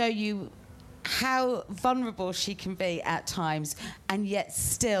 to show you how vulnerable she can be at times and yet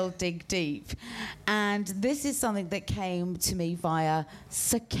still dig deep. And this is something that came to me via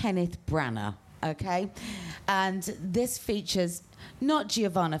Sir Kenneth Branagh, okay? And this features not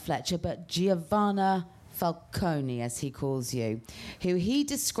Giovanna Fletcher, but Giovanna Falcone, as he calls you, who he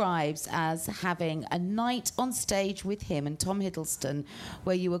describes as having a night on stage with him and Tom Hiddleston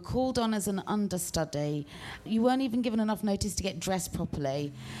where you were called on as an understudy. You weren't even given enough notice to get dressed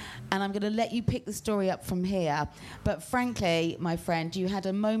properly. And I'm going to let you pick the story up from here. But frankly, my friend, you had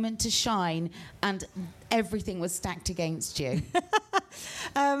a moment to shine and everything was stacked against you.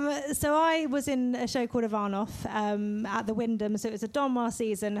 So I was in a show called Ivanov at the Wyndham. So it was a Donmar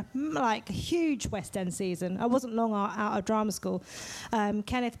season, like a huge West End season. I wasn't long out of drama school.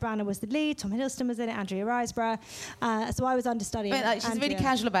 Kenneth Branagh was the lead. Tom Hiddleston was in it. Andrea Riseborough. So I was understudying. But, she's really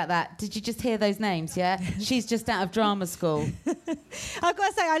casual about that. Did you just hear those names? Yeah, she's just out of drama school. I've got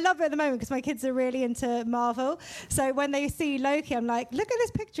to say, I love it at the moment because my kids are really into Marvel. So when they see Loki, I'm like, look at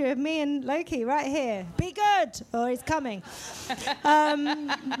this picture of me and Loki right here. Be good, or he's coming.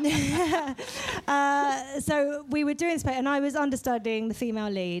 So we were doing this play, and I was understudying the female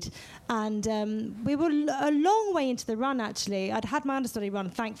lead. And we were a long way into the run, actually. I'd had my understudy run,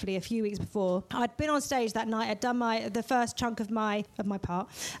 thankfully, a few weeks before. I'd been on stage that night. I'd done the first chunk of my part.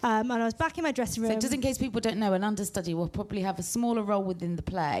 And I was back in my dressing room. So just in case people don't know, an understudy will probably have a smaller role within the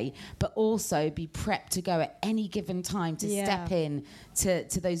play, but also be prepped to go at any given time to step in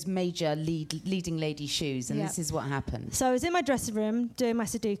to those major leading lady shoes. And this is what happened. So I was in my dressing room doing my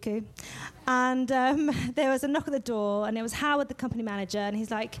Sudoku. And there was a knock at the door, and it was Howard, the company manager, and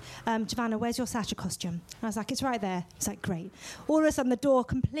he's like, Giovanna, where's your Sasha costume? And I was like, it's right there. He's like, great. All of a sudden, the door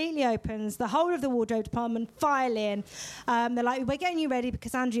completely opens. The whole of the wardrobe department file in. They're like, we're getting you ready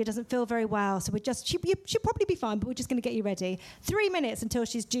because Andrea doesn't feel very well, so she'll probably be fine, but we're just going to get you ready. 3 minutes until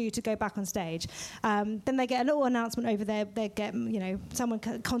she's due to go back on stage. Then they get a little announcement over there. They get, someone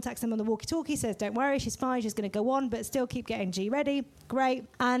contacts them on the walkie-talkie, says, don't worry, she's fine, she's going to go on, but still keep getting G ready. Great.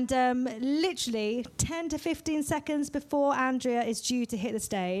 And literally 10 to 15 seconds before Andrea is due to hit the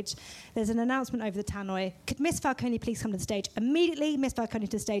stage, there's an announcement over the tannoy. Could Miss Falcone please come to the stage? Immediately, Miss Falcone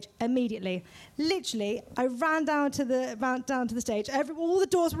to the stage. Immediately. Literally, I ran down to the stage. All the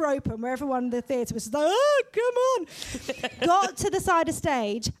doors were open where everyone in the theatre was like, oh, come on. Got to the side of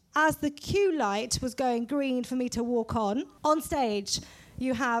stage as the cue light was going green for me to walk on. On stage,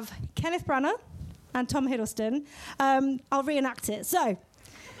 you have Kenneth Branagh and Tom Hiddleston. I'll reenact it. So,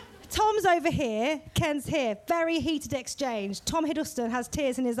 Tom's over here, Ken's here. Very heated exchange. Tom Hiddleston has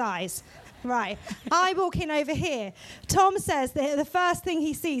tears in his eyes. Right. I walk in over here. Tom says that the first thing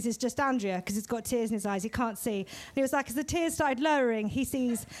he sees is just Andrea because he's got tears in his eyes. He can't see. And he was like, as the tears started lowering, he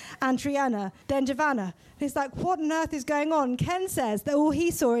sees Andriana, then Giovanna. And he's like, what on earth is going on? Ken says that all he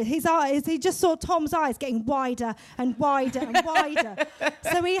saw in his eyes, he just saw Tom's eyes getting wider and wider and wider.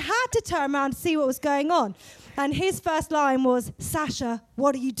 So he had to turn around to see what was going on. And his first line was, Sasha,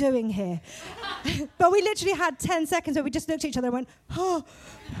 what are you doing here? But we literally had 10 seconds where we just looked at each other and went, oh,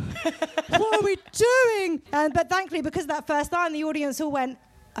 what are we doing? But thankfully, because of that first line, the audience all went,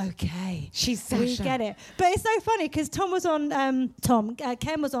 okay, she's Sasha. We get it. But it's so funny because Ken was on Rob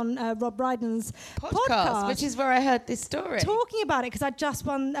Brydon's podcast, which is where I heard this story. Talking about it because I just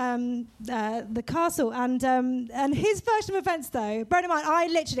won the Castle and his version of events though. Bear in mind, I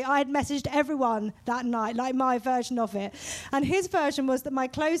had messaged everyone that night, like my version of it, and his version was that my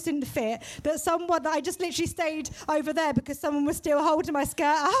clothes didn't fit. That I just literally stayed over there because someone was still holding my skirt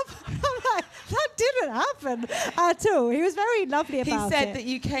up. I'm like, that didn't happen at all. He was very lovely about it. He said that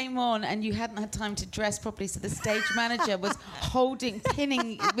you came on and you hadn't had time to dress properly, so the stage manager was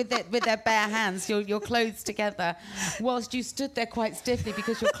pinning with their bare hands your clothes together whilst you stood there quite stiffly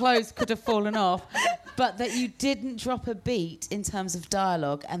because your clothes could have fallen off, but that you didn't drop a beat in terms of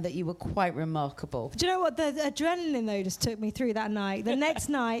dialogue and that you were quite remarkable. Do you know what? The adrenaline, though, just took me through that night. The next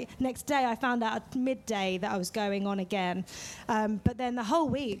day, I found out at midday that I was going on again. But then the whole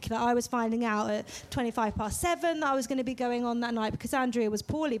week that I was finding out at 7:25 that I was going to be going on that night because Andrea was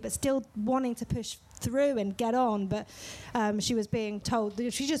poorly but still wanting to push through and get on, but she was being told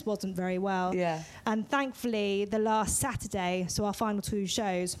that she just wasn't very well. Yeah. And thankfully, the last Saturday, so our final two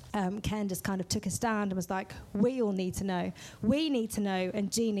shows, Ken just kind of took a stand and was like, we all need to know. We need to know,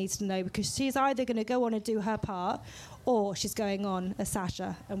 and G needs to know, because she's either going to go on and do her part, or she's going on as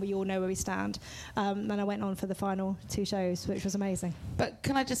Sasha, and we all know where we stand. And I went on for the final two shows, which was amazing. But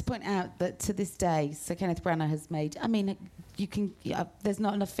can I just point out that to this day, so Kenneth Branagh has made, there's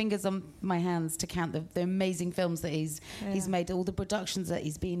not enough fingers on my hands to count the amazing films that he's made, all the productions that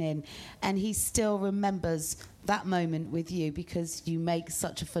he's been in, and he still remembers that moment with you because you make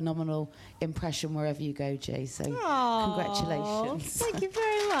such a phenomenal impression wherever you go, Jay. So congratulations. Thank you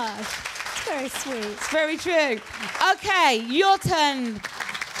very much. It's very sweet. It's very true. Okay, your turn,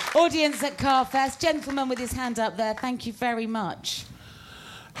 audience at Carfest. Gentleman with his hand up there, thank you very much.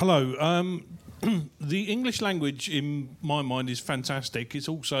 Hello. The English language, in my mind, is fantastic. It's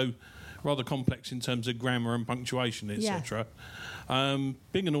also rather complex in terms of grammar and punctuation, etc.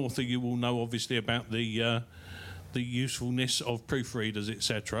 Being an author, you will know, obviously, about the usefulness of proofreaders,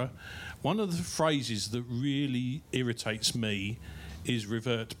 etc. One of the phrases that really irritates me is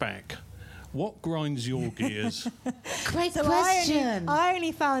revert back. What grinds your gears? Great So question. I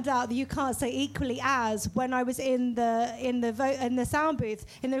only found out that you can't say equally as when I was in the sound booth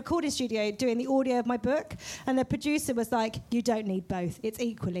in the recording studio doing the audio of my book, and the producer was like, "You don't need both. It's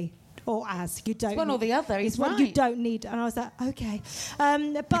equally." Or as you don't. It's one need, or the other. It's He's one you right. don't need, and I was like, okay.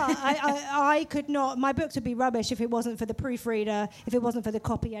 But I could not. My books would be rubbish if it wasn't for the proofreader, if it wasn't for the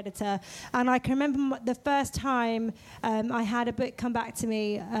copy editor. And I can remember the first time I had a book come back to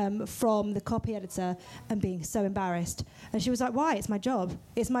me from the copy editor and being so embarrassed. And she was like, "Why? It's my job.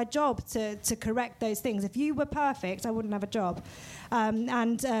 It's my job to correct those things. If you were perfect, I wouldn't have a job."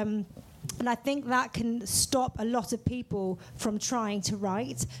 And I think that can stop a lot of people from trying to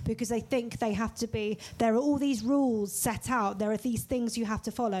write because they think they have to be, there are all these rules set out, there are these things you have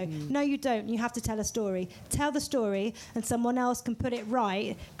to follow. No, you don't. You have to tell a story. Tell the story and someone else can put it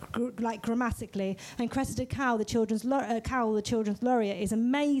right, like grammatically. And Cressida Cowell, the children's laureate, is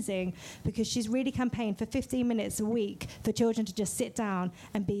amazing because she's really campaigned for 15 minutes a week for children to just sit down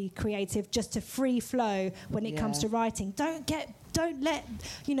and be creative, just to free flow when it comes to writing. Don't let,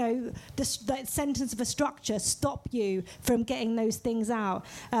 that sentence of a structure stop you from getting those things out.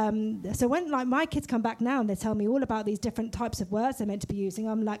 So when my kids come back now and they tell me all about these different types of words they're meant to be using,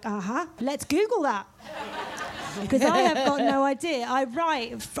 I'm like, let's Google that. Because I have got no idea. I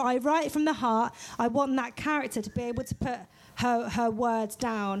write from the heart. I want that character to be able to put her words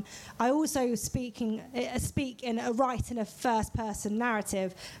down. I also write in a first person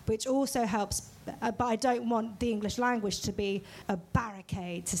narrative, which also helps. But I don't want the English language to be a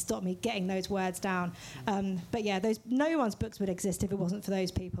barricade to stop me getting those words down. But yeah, no one's books would exist if it wasn't for those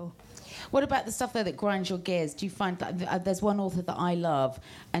people. What about the stuff there that grinds your gears? Do you find that there's one author that I love,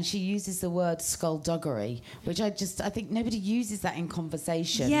 and she uses the word skullduggery, which I think nobody uses that in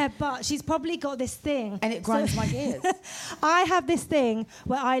conversation. Yeah, but she's probably got this thing. And it grinds my gears. I have this thing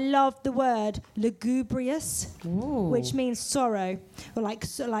where I love the word lugubrious, which means sorrow. Or like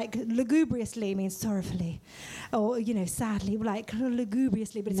lugubriously means sorrowfully. Or, sadly, like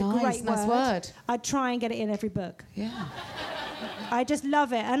lugubriously, but it's a great nice word. I try and get it in every book. Yeah. I just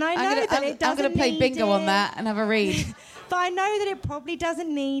love it. And I know it doesn't I'm going to play bingo on that and have a read. But I know that it probably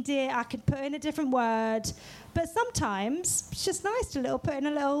doesn't need it. I could put in a different word. But sometimes it's just nice to put in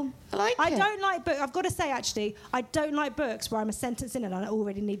a little... I don't like books. I've got to say, actually, I don't like books where I'm a sentence in and I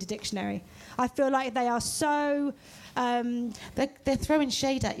already need a dictionary. I feel like they are so... They're throwing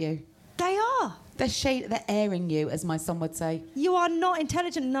shade at you. They are. They're airing you, as my son would say. You are not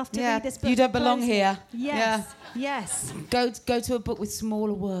intelligent enough to read this book. You don't belong closely. here. Yes. Yeah. Yes. Go to a book with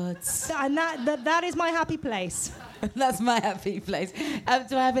smaller words. And that is my happy place. That's my happy place.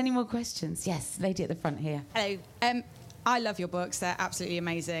 Do I have any more questions? Yes, lady at the front here. Hello. I love your books. They're absolutely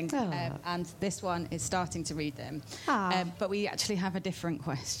amazing. And this one is starting to read them. But we actually have a different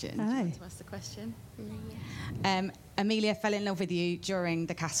question. Do you want to ask the question? Amelia fell in love with you during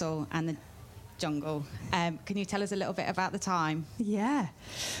the castle and the jungle. Can you tell us a little bit about the time? Yeah.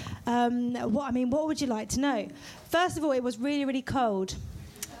 What would you like to know? First of all, it was really, really cold.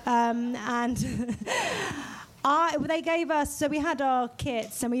 And they gave us, so we had our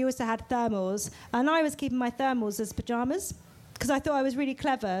kits and we also had thermals, and I was keeping my thermals as pyjamas because I thought I was really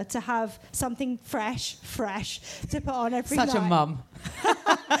clever to have something fresh to put on every night. Such a mum.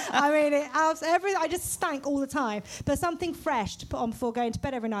 I just stank all the time, but something fresh to put on before going to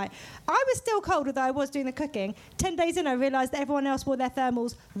bed every night. I was still cold, although I was doing the cooking. 10 days in, I realised that everyone else wore their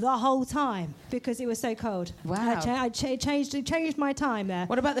thermals the whole time because it was so cold. Wow. I changed my time there.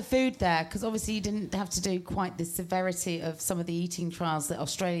 What about the food there? Because obviously you didn't have to do quite the severity of some of the eating trials that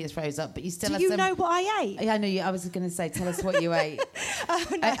Australia throws up, but you still Do you know what I ate? Yeah, I know you. I was going to say, tell us what you ate. No.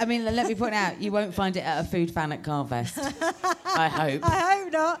 I mean, let me point out, you won't find it at a food fan at Carvest. I hope. I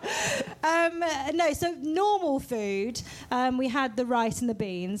hope not. No, so normal food, we had the rice and the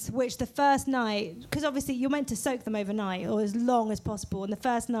beans, which the first night, because obviously you're meant to soak them overnight or as long as possible, and the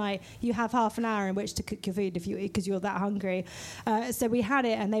first night you have half an hour in which to cook your food because you're that hungry. So we had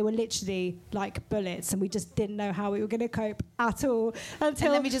it, and they were literally like bullets, and we just didn't know how we were going to cope at all. And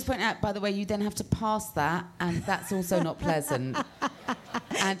let me just point out, by the way, you then have to pass that, and that's also not pleasant.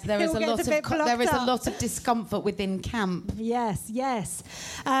 And there is a lot of discomfort within camp. Yes.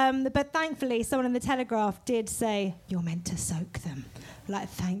 But thankfully, someone in the Telegraph did say, "You're meant to soak them." Like,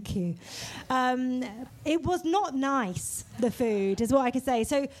 thank you. It was not nice, the food, is what I could say.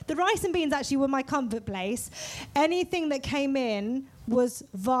 So the rice and beans actually were my comfort place. Anything that came in was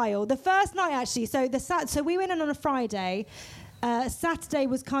vile. The first night, actually, so we went in on a Friday. Saturday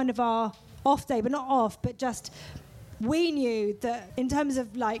was kind of our off day, but not off, but just... We knew that in terms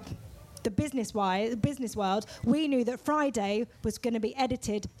of, like, the business world, we knew that Friday was going to be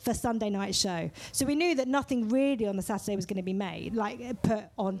edited for Sunday night show. So we knew that nothing really on the Saturday was going to be made, like put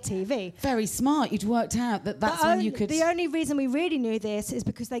on TV. Very smart. You'd worked out that's when you could... The only reason we really knew this is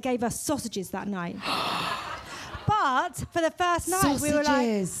because they gave us sausages that night. But for the first night, we were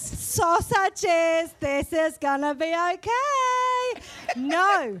like, sausages, this is going to be okay.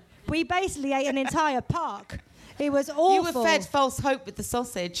 No, we basically ate an entire park. It was awful. You were fed false hope with the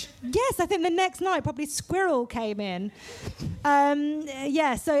sausage. Yes, I think the next night probably squirrel came in.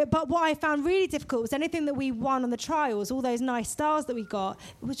 But what I found really difficult was anything that we won on the trials, all those nice stars that we got,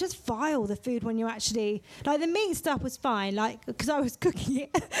 it was just vile, the food, when you actually... Like, the meat stuff was fine, because I was cooking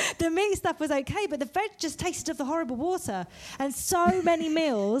it. The meat stuff was okay, but the veg just tasted of the horrible water. And so many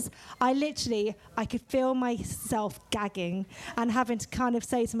meals, I could feel myself gagging and having to kind of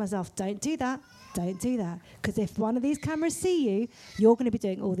say to myself, don't do that. Don't do that, because if one of these cameras see you, you're going to be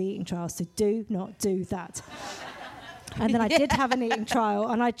doing all the eating trials, so do not do that. And then I did have an eating trial,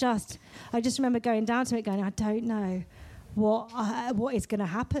 and I just remember going down to it going, I don't know what is going to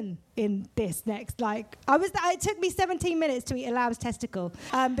happen in this next, it took me 17 minutes to eat a lamb's testicle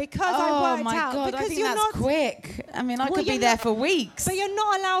because I worked out. Oh my God, I think that's quick. I mean, I could be there for weeks. But you're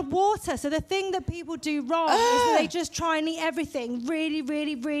not allowed water. So the thing that people do wrong is that they just try and eat everything really,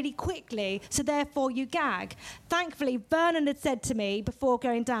 really, really quickly. So therefore you gag. Thankfully, Vernon had said to me before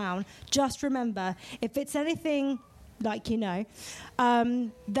going down, just remember, if it's anything they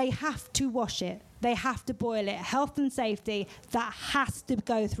have to wash it. They have to boil it. Health and safety, that has to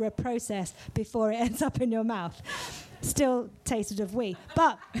go through a process before it ends up in your mouth. Still tasted of wee.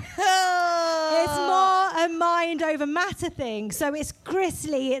 But it's more a mind over matter thing. So it's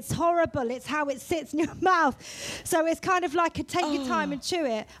gristly, it's horrible, it's how it sits in your mouth. So it's kind of like take your time and chew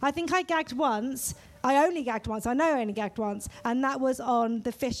it. I think I gagged once. I only gagged once. And that was on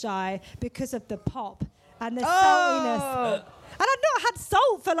the fisheye because of the pop and the saltiness. And I'd not had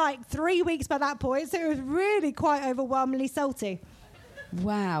salt for 3 weeks by that point, so it was really quite overwhelmingly salty.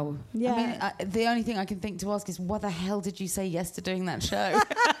 Wow. Yeah. I mean, the only thing I can think to ask is, what the hell did you say yes to doing that show?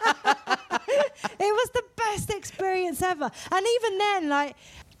 It was the best experience ever. And even then, I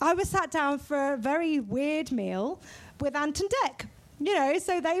was sat down for a very weird meal with Ant and Dec.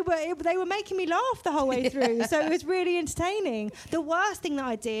 So they were making me laugh the whole way through. So it was really entertaining. The worst thing that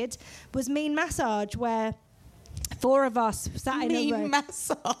I did was Mean Massage, where 4 of us sat in a row. Mean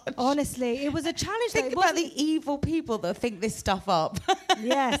Massage. Honestly, it was a challenge. Think about the evil people that think this stuff up.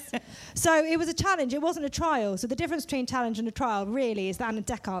 Yes. So it was a challenge. It wasn't a trial. So the difference between challenge and a trial really is that Ant and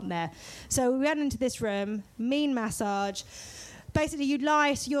Dec aren't there. So we went into this room, Mean Massage. Basically,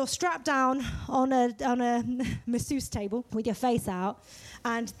 you're strapped down on a masseuse table with your face out,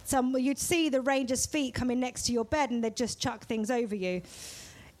 and you'd see the ranger's feet coming next to your bed, and they'd just chuck things over you.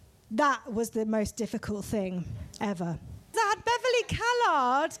 That was the most difficult thing ever. I had Beverly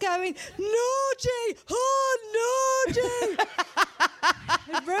Callard going, Norgie, oh, Norgie.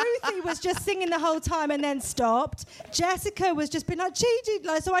 Ruthie was just singing the whole time and then stopped. Jessica was just being like, Gigi.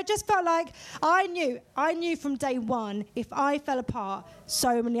 So I just felt like I knew from day one, if I fell apart,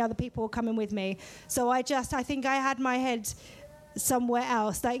 so many other people were coming with me. So I think I had my head somewhere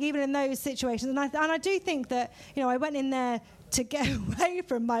else, even in those situations. And I do think that, I went in there to get away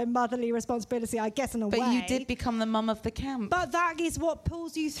from my motherly responsibility, I guess, in a way. But you did become the mum of the camp. But that is what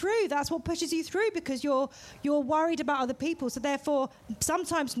pulls you through. That's what pushes you through, because you're worried about other people. So therefore,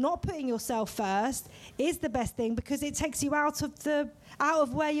 sometimes not putting yourself first is the best thing, because it takes you out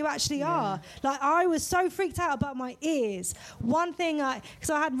of where you actually are. I was so freaked out about my ears. One thing, because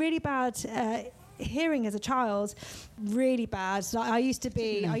I had really bad hearing as a child, really bad. I used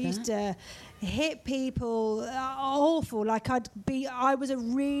to hit people, awful. I was a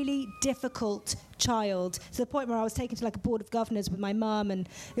really difficult child, to the point where I was taken to a board of governors with my mum, and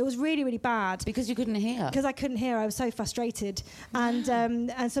it was really, really bad. Because you couldn't hear? Because I couldn't hear. I was so frustrated. And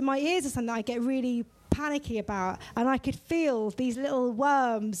so my ears are something that I get really panicky about, and I could feel these little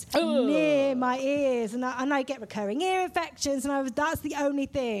worms near my ears, and I get recurring ear infections, and that's the only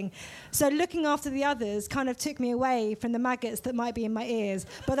thing. So looking after the others kind of took me away from the maggots that might be in my ears.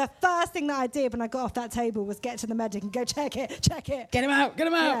 But the first thing that I did when I got off that table was get to the medic and go, check it. Get him out.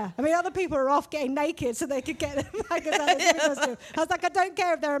 Yeah. I mean, other people are off getting naked so they could get the maggots out of their costume. I was like, I don't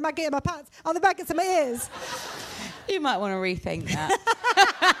care if there are maggots in my pants. Are the maggots in my ears? You might want to rethink that.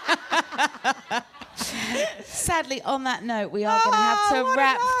 Sadly, on that note, we are going to have to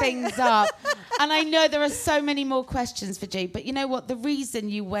wrap things up. And I know there are so many more questions for G, but you know what? The reason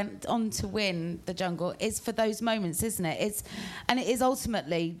you went on to win the Jungle is for those moments, isn't it? It is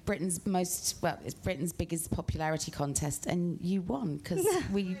ultimately Britain's biggest popularity contest, and you won because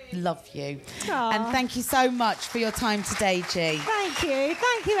we love you. Aww. And thank you so much for your time today, G. Thank you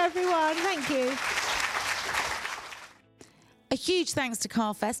everyone. Thank you. A huge thanks to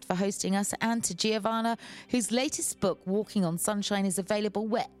Carfest for hosting us, and to Giovanna, whose latest book, Walking on Sunshine, is available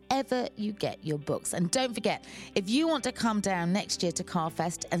wherever you get your books. And don't forget, if you want to come down next year to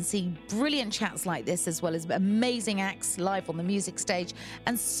Carfest and see brilliant chats like this, as well as amazing acts live on the music stage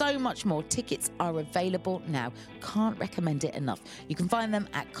and so much more, tickets are available now. Can't recommend it enough. You can find them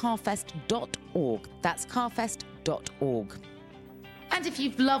at carfest.org. That's carfest.org. And if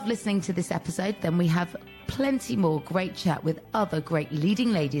you've loved listening to this episode, then we have plenty more great chat with other great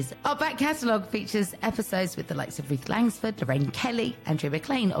leading ladies. Our back catalogue features episodes with the likes of Ruth Langsford, Lorraine Kelly, Andrea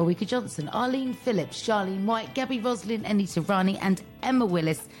McLean, Ulrika Johnson, Arlene Phillips, Charlene White, Gabby Roslin, Anita Rani, and Emma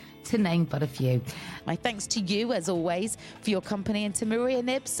Willis, to name but a few. My thanks to you, as always, for your company, and to Maria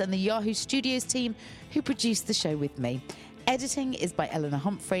Nibbs and the Yahoo Studios team who produced the show with me. Editing is by Eleanor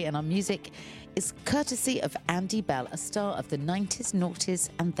Humphrey, and our music is courtesy of Andy Bell, a star of the 90s, noughties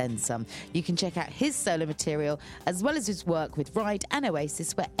and then some. You can check out his solo material as well as his work with Ride and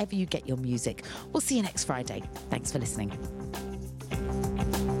Oasis wherever you get your music. We'll see you next Friday. Thanks for listening.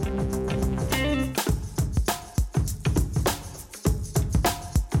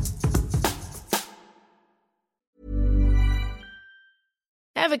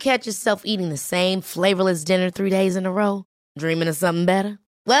 Ever catch yourself eating the same flavorless dinner 3 days in a row? Dreaming of something better?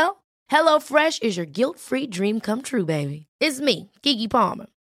 Well, HelloFresh is your guilt-free dream come true, baby. It's me, Keke Palmer.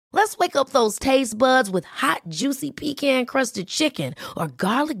 Let's wake up those taste buds with hot, juicy pecan-crusted chicken or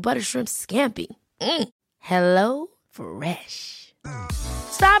garlic butter shrimp scampi. Hello Fresh.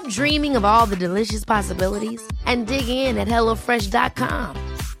 Stop dreaming of all the delicious possibilities and dig in at HelloFresh.com.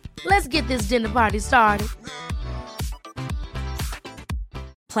 Let's get this dinner party started.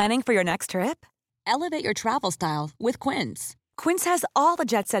 Planning for your next trip? Elevate your travel style with Quince. Quince has all the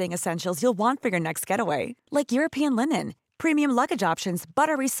jet-setting essentials you'll want for your next getaway, like European linen, premium luggage options,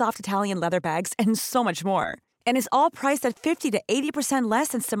 buttery soft Italian leather bags, and so much more. And is all priced at 50 to 80% less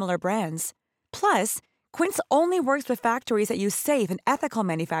than similar brands. Plus, Quince only works with factories that use safe and ethical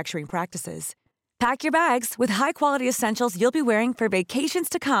manufacturing practices. Pack your bags with high-quality essentials you'll be wearing for vacations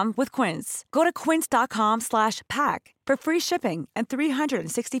to come with Quince. Go to quince.com/pack for free shipping and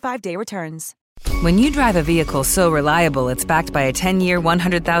 365-day returns. When you drive a vehicle so reliable it's backed by a 10-year,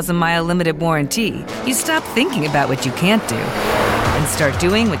 100,000-mile limited warranty, you stop thinking about what you can't do and start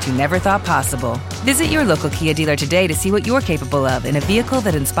doing what you never thought possible. Visit your local Kia dealer today to see what you're capable of in a vehicle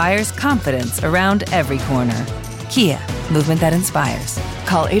that inspires confidence around every corner. Kia, movement that inspires.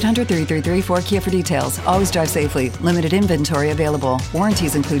 Call 800-333-4KIA for details. Always drive safely. Limited inventory available.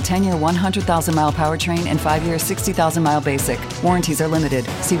 Warranties include 10-year, 100,000-mile powertrain and 5-year, 60,000-mile basic. Warranties are limited.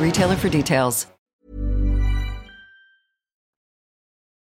 See retailer for details.